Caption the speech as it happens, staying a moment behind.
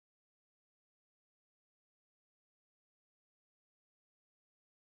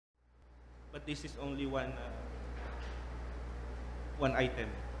but this is only one item.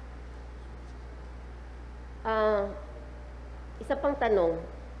 Isa pang tanong,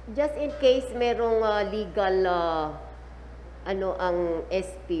 just in case merong legal ano ang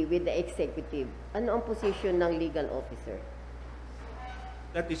SP with the executive, ano ang position ng legal officer?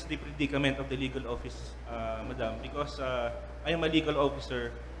 That is the predicament of the legal office, Madam, because I am a legal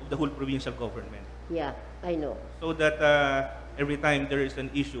officer of the whole provincial government. Yeah, I know. So that every time there is an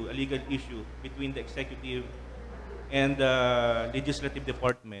issue, a legal issue between the executive and the legislative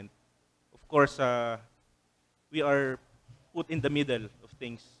department, of course, we are put in the middle of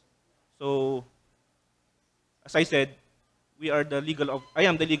things. So, as I said, I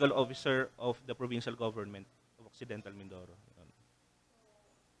am the legal officer of the provincial government of Occidental Mindoro.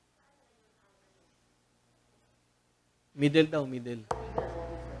 Middle daw, middle.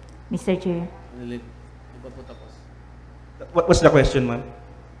 Mr. Chair. Di ba po tapos? What's the question, ma'am?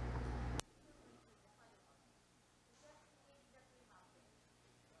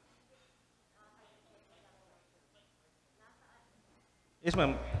 Yes,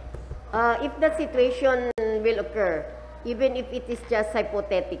 ma'am. If that situation will occur, even if it is just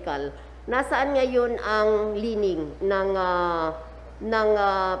hypothetical, nasaan ngayon ang leaning ng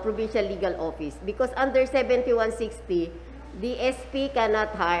Provincial Legal Office? Because under 7160, the SP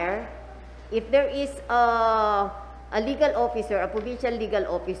cannot hire. If there is a legal officer, a provincial legal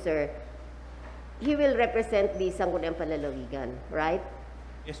officer, he will represent the Sangguniang Panlalawigan, right?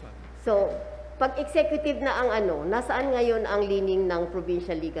 Yes, ma'am. So, pag executive na ang nasaan ngayon ang leaning ng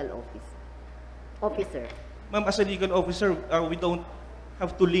provincial legal officer? Ma'am, as a legal officer, we don't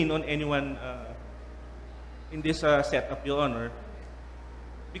have to lean on anyone in this setup, Your Honor.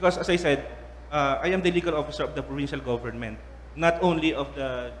 Because as I said, I am the legal officer of the provincial government, not only of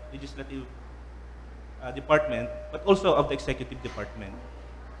the legislative department, but also of the executive department.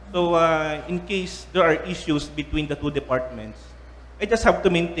 So in case there are issues between the two departments, I just have to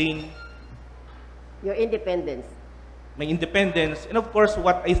maintain your independence. My independence, and of course,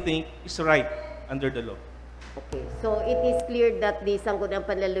 what I think is right under the law. Okay, so it is clear that the Sangguniang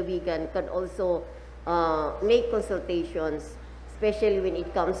Panlalawigan can also make consultations, especially when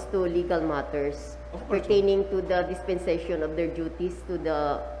it comes to legal matters pertaining to the dispensation of their duties to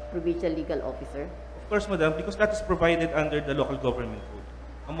the provincial legal officer. Of course, Madam, because that is provided under the local government code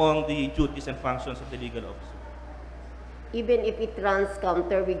among the duties and functions of the legal officer. Even if it runs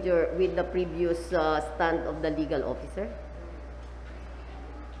counter with the previous stand of the legal officer?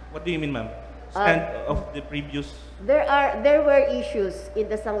 What do you mean, ma'am? Stand of the previous... There were issues in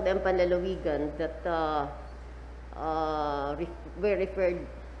the Sangguniang Panlalawigan that were referred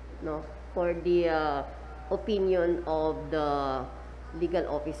for the opinion of the legal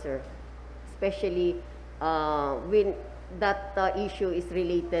officer, especially when that issue is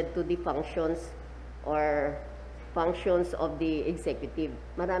related to the functions of the executive.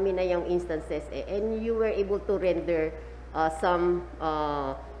 Marami na yung instances and you were able to render some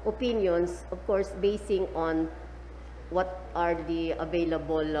opinions, of course, basing on what are the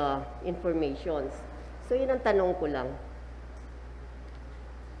available informations. So yun ang tanong ko lang.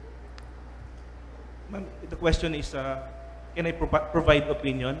 Ma'am, the question is, can I provide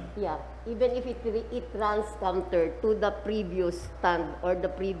opinion? Yeah, even if it runs counter to the previous stand or the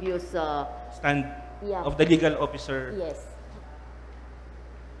previous stand of the legal officer? Yes.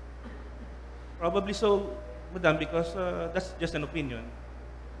 Probably so, Madam, because that's just an opinion.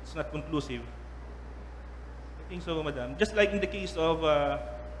 It's not conclusive. I think so, Madam. Just like in the case of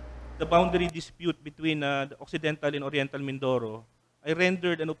the boundary dispute between the Occidental and Oriental Mindoro, I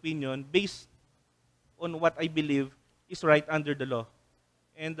rendered an opinion based on what I believe is right under the law.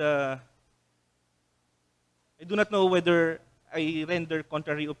 And I do not know whether I render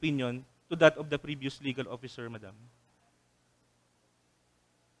contrary opinion to that of the previous legal officer, Madam.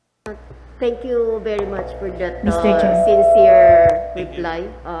 Thank you very much for that sincere reply,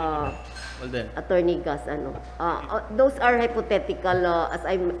 Well then. Attorney Gas. Those are hypothetical. As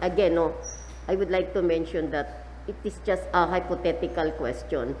I would like to mention that it is just a hypothetical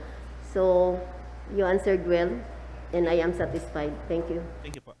question. So you answered well, and I am satisfied. Thank you.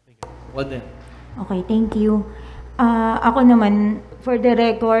 Thank you po. Thank you. Well then. Okay, thank you. Ako naman, for the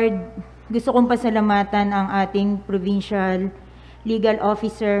record, gusto kong pasalamatan ang ating provincial legal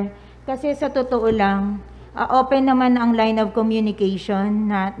officer kasi sa totoo lang, open naman ang line of communication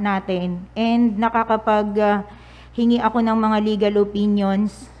natin and nakakapag-hingi ako ng mga legal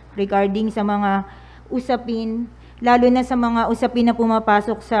opinions regarding sa mga usapin, lalo na sa mga usapin na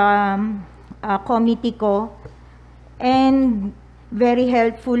pumapasok sa committee ko, and very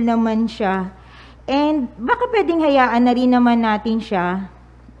helpful naman siya. And baka pwedeng hayaan na rin naman natin siya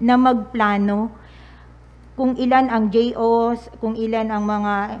na magplano kung ilan ang JOs, kung ilan ang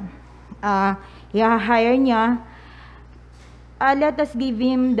mga i-hire niya. Let us give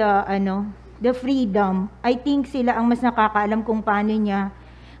him the freedom. I think sila ang mas nakakaalam kung paano niya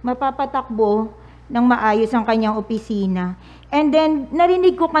mapapatakbo ng maayos ang kanyang opisina. And then,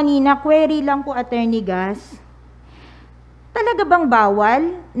 narinig ko kanina, query lang po, Attorney Gas, talaga bang bawal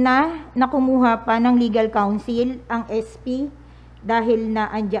na kumuha pa ng legal counsel ang SP dahil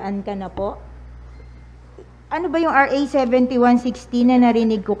na andyan ka na po? Ano ba yung RA 7160 na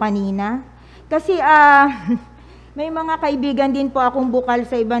narinig ko kanina? Kasi may mga kaibigan din po akong bukal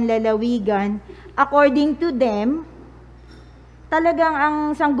sa ibang lalawigan. According to them, talagang ang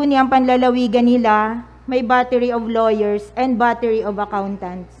Sangguniang Panlalawigan nila may battery of lawyers and battery of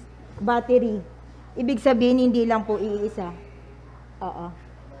accountants. Battery. Ibig sabihin, hindi lang po iisa. Oo.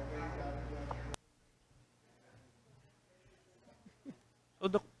 So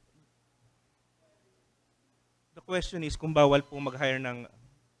the question is kung bawal po mag-hire ng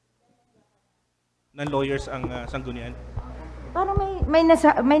lawyers ang Sangguniang? Parang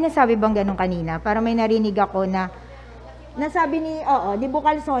may nasabi bang ganun kanina? Parang may narinig ako na nasabi di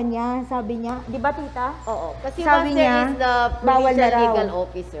Bukal Sonia, sabi niya, di ba tita? Oo, kasi sabi Master niya, is the bawal na provincial raw legal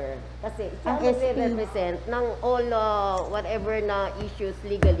officer. Kasi siya ang magre-represent ng all whatever na issues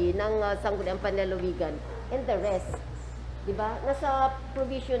legally ng Sangguniang Panlalawigan and the rest. Di ba? Nasa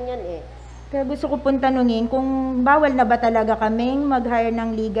provision yan eh. Kaya gusto ko pong tanungin kung bawal na ba talaga kaming mag-hire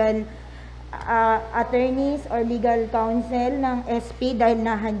ng legal attorneys or legal counsel ng SP dahil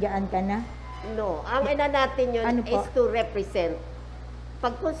nahandyaan ka na? No, ang ina natin yun Ano po? is to represent.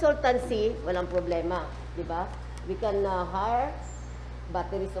 Pag consultancy, walang problema, di ba? We can hire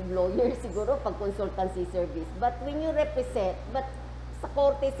batteries of lawyers siguro pag consultancy service. But when you represent, sa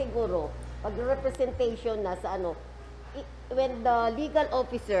korte siguro, pag representation na sa when the legal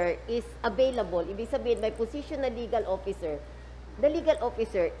officer is available, ibig sabihin may position na legal officer, the legal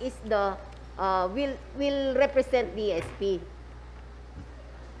officer is the will represent the SP.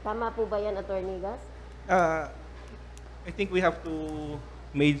 Tama po ba yan, Attorney Gas? I think we have to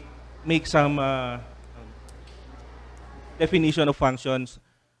make some definition of functions.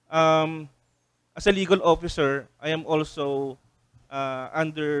 As a legal officer, I am also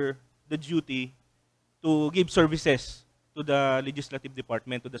under the duty to give services to the legislative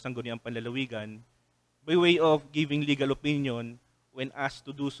department, to the Sangguniang Panlalawigan, by way of giving legal opinion when asked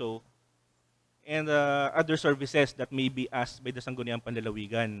to do so, and other services that may be asked by the Sangguniang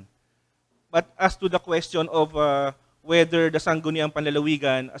Panlalawigan. But as to the question of whether the Sangguniang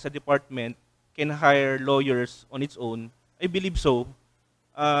Panlalawigan as a department can hire lawyers on its own, I believe so.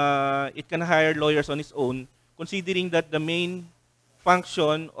 It can hire lawyers on its own, considering that the main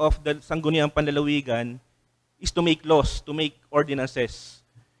function of the Sangguniang Panlalawigan is to make laws, to make ordinances.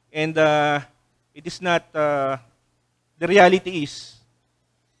 And it is not, the reality is,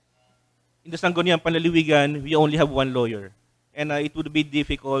 in the Sangguniang Panlalawigan, we only have one lawyer. And it would be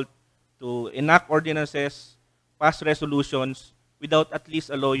difficult to enact ordinances, pass resolutions, without at least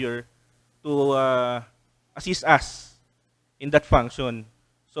a lawyer to assist us in that function.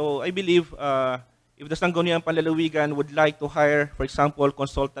 So I believe if the Sangguniang Panlalawigan would like to hire, for example,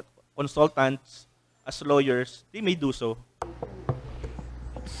 consultants as lawyers, they may do so.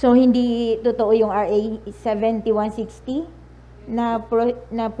 So, hindi totoo yung RA 7160 na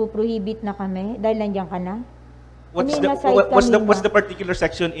prohibit na kami dahil nandiyan ka na? What's the particular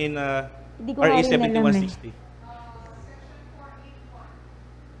section in RA 7160?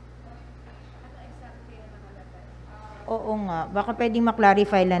 Oo nga. Baka pwedeng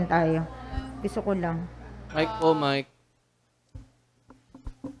maklarify lang tayo. Gusto ko lang. Mike po, Mike.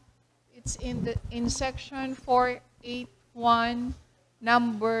 It's in section 481,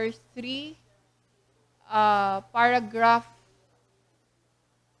 number 3, paragraph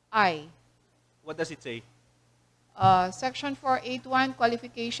I. What does it say? Section 481,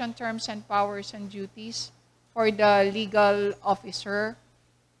 qualification, terms, and powers and duties for the legal officer.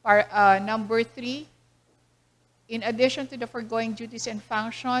 Number 3, in addition to the foregoing duties and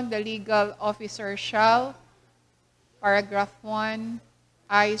function, the legal officer shall, paragraph 1,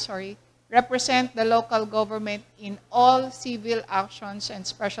 represent the local government in all civil actions and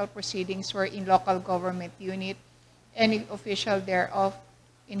special proceedings wherein local government unit, any official thereof,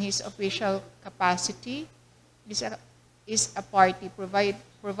 in his official capacity, is a party,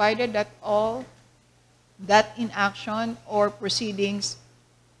 provided that all that in action or proceedings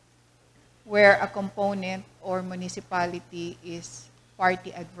where a component or municipality is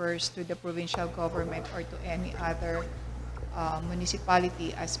party adverse to the provincial government or to any other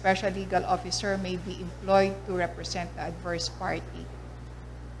municipality, a special legal officer may be employed to represent the adverse party.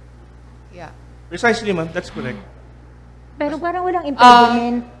 Yeah. Precisely, ma'am. That's correct. Pero parang walang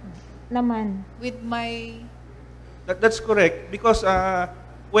impediment naman. With my That's correct. Because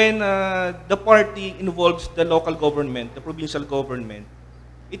when the party involves the local government, the provincial government,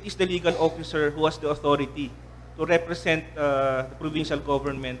 it is the legal officer who has the authority to represent the provincial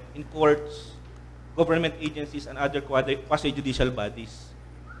government in courts, government agencies, and other quasi-judicial bodies.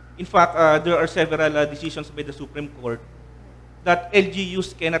 In fact, there are several decisions by the Supreme Court that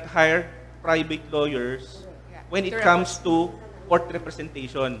LGUs cannot hire private lawyers when it comes to court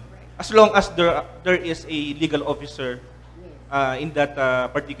representation, as long as there is a legal officer in that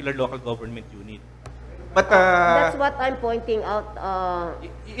particular local government unit. But That's what I'm pointing out.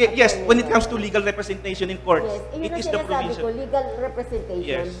 yes, when it comes to legal representation in courts, Yes, it is the provincial. legal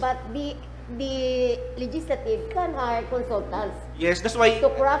representation, Yes. but the legislative can hire consultants Yes, that's why. to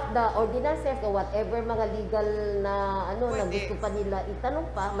craft the ordinances or whatever mga legal na ano na Pwede. gusto pa nila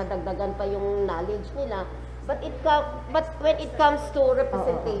itanong pa, madagdagan pa yung knowledge nila. But when it comes to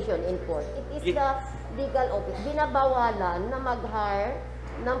representation in court, it is the legal office. Binabawalan na mag-hire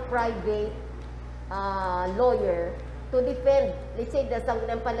ng private lawyer to defend, let's say, the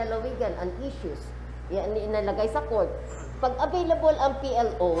Sangguniang Panlalawigan and issues. Yan inalagay sa court. Pag available ang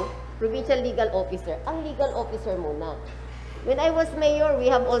PLO, Provincial Legal Officer, ang legal officer muna. When I was mayor,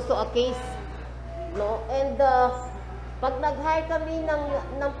 we have also a case, no? And pag nag-hire kami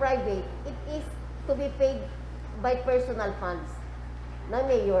ng private, it is to be paid by personal funds ng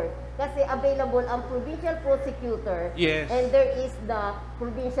mayor. Kasi available ang provincial prosecutor, Yes. and there is the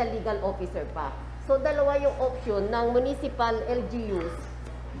provincial legal officer pa. So dalawa yung option ng municipal LGUs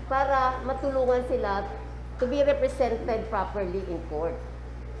para matulungan sila to be represented properly in court.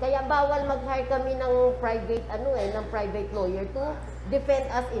 Kaya bawal mag-hire kami ng private lawyer to defend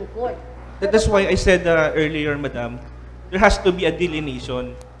us in court. That's why I said earlier, Madam, there has to be a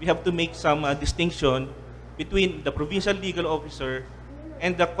delineation. We have to make some distinction between the provincial legal officer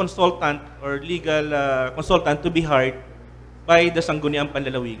and the consultant or legal consultant to be hired by the Sangguniang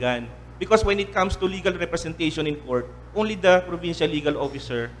Panlalawigan. Because when it comes to legal representation in court, only the provincial legal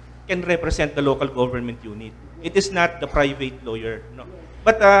officer can represent the local government unit. It is not the private lawyer. No.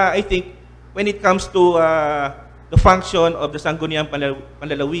 But I think when it comes to the function of the Sangguniang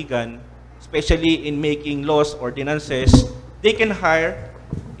Panlalawigan, especially in making laws, ordinances, they can hire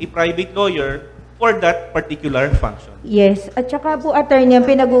a private lawyer for that particular function. Yes, at saka po, attorney, ang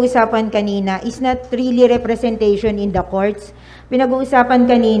pinag-uusapan kanina is not really representation in the courts. Pinag-uusapan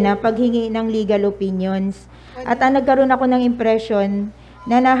kanina paghingi ng legal opinions. At nagkaroon ako ng impression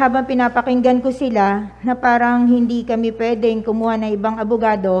na habang pinapakinggan ko sila na parang hindi kami pwedeng kumuha ng ibang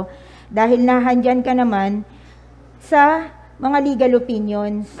abogado dahil nahandyan ka naman sa mga legal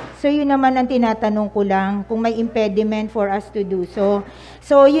opinions. So yun naman ang tinatanong ko lang kung may impediment for us to do so.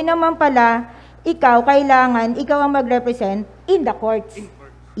 So yun naman pala, ikaw ang mag-represent in the courts.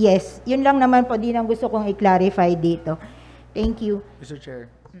 Yes, yun lang naman po din ang gusto kong i-clarify dito. Thank you. Mr.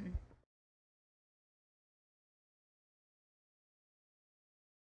 Chair.